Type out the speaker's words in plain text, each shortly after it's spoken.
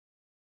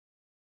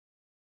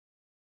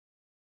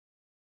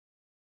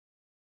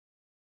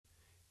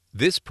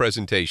This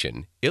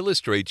presentation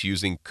illustrates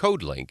using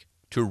CodeLink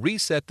to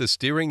reset the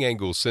steering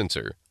angle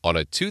sensor on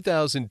a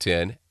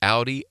 2010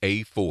 Audi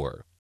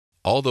A4.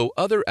 Although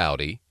other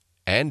Audi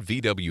and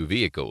VW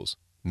vehicles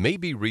may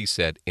be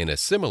reset in a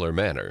similar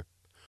manner,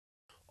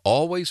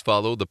 always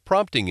follow the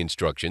prompting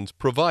instructions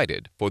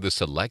provided for the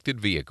selected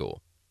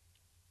vehicle.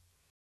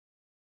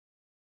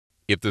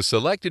 If the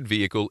selected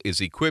vehicle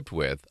is equipped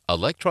with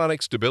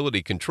electronic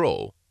stability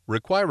control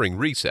requiring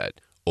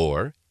reset,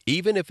 or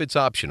even if it's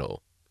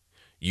optional,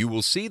 you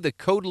will see the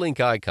CodeLink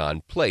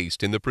icon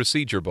placed in the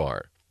procedure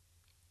bar.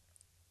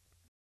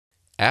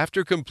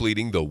 After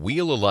completing the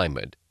wheel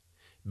alignment,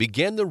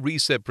 begin the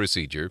reset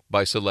procedure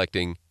by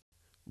selecting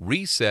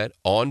Reset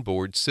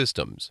Onboard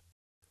Systems,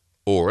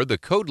 or the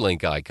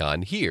CodeLink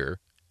icon here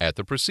at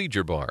the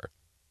procedure bar.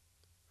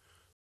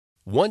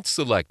 Once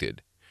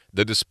selected,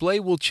 the display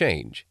will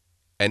change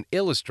and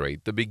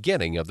illustrate the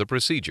beginning of the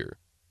procedure.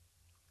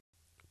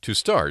 To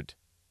start,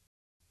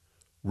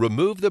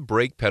 remove the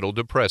brake pedal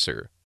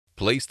depressor.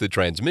 Place the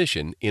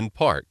transmission in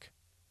park.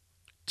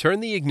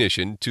 Turn the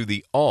ignition to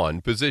the on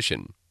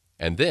position,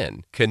 and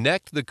then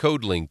connect the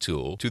CodeLink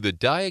tool to the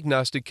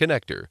diagnostic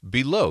connector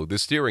below the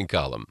steering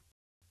column.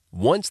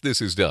 Once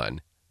this is done,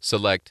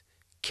 select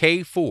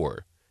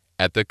K4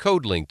 at the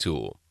CodeLink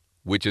tool,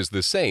 which is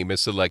the same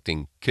as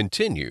selecting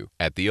Continue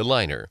at the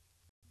aligner.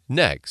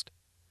 Next,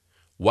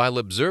 while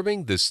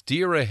observing the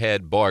Steer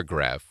Ahead bar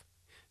graph,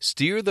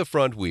 steer the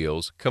front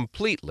wheels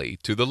completely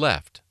to the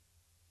left.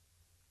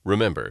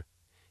 Remember,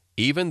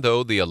 even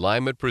though the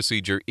alignment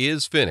procedure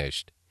is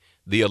finished,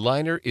 the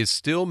aligner is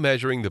still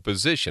measuring the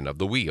position of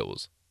the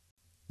wheels.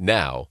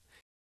 Now,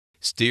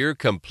 steer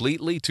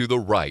completely to the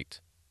right,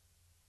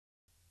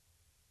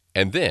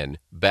 and then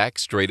back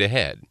straight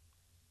ahead.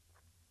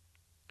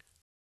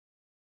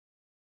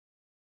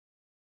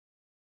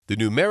 The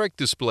numeric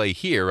display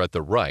here at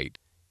the right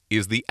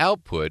is the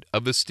output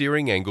of the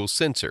steering angle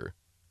sensor.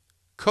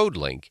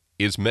 CodeLink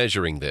is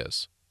measuring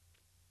this.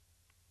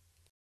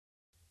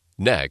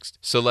 Next,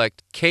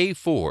 select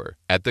K4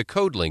 at the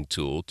CodeLink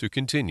tool to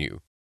continue.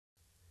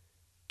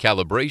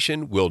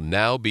 Calibration will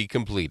now be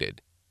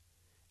completed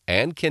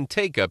and can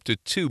take up to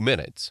 2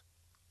 minutes.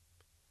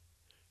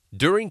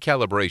 During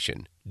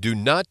calibration, do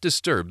not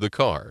disturb the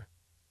car.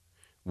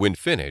 When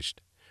finished,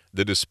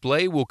 the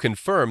display will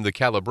confirm the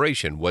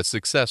calibration was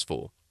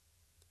successful.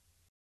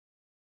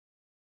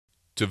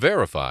 To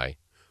verify,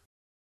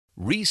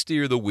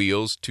 re-steer the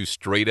wheels to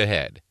straight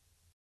ahead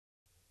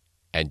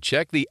and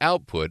check the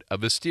output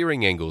of the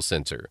steering angle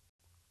sensor.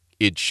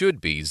 It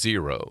should be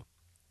 0.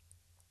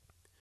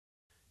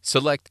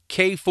 Select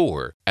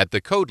K4 at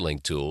the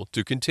CodeLink tool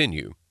to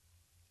continue.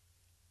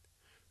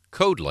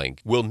 CodeLink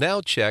will now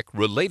check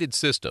related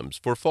systems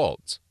for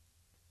faults.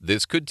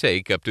 This could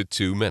take up to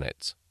 2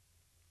 minutes.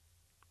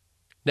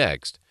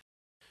 Next,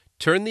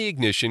 turn the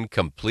ignition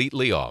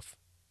completely off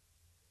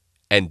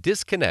and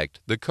disconnect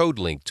the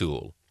CodeLink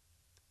tool.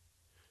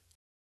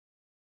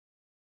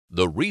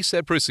 The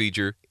reset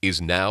procedure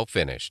is now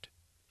finished.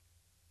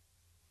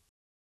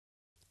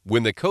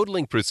 When the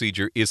CodeLink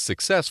procedure is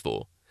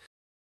successful,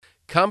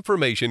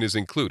 confirmation is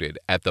included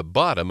at the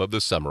bottom of the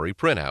summary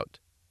printout.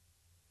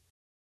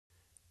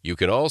 You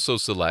can also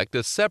select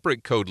a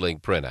separate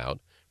CodeLink printout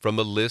from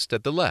the list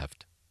at the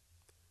left.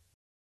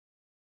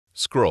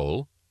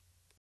 Scroll,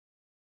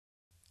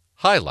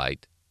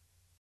 highlight,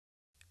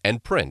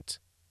 and print.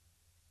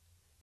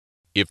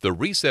 If the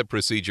reset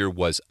procedure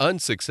was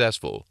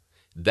unsuccessful,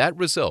 that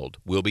result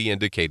will be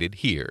indicated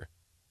here.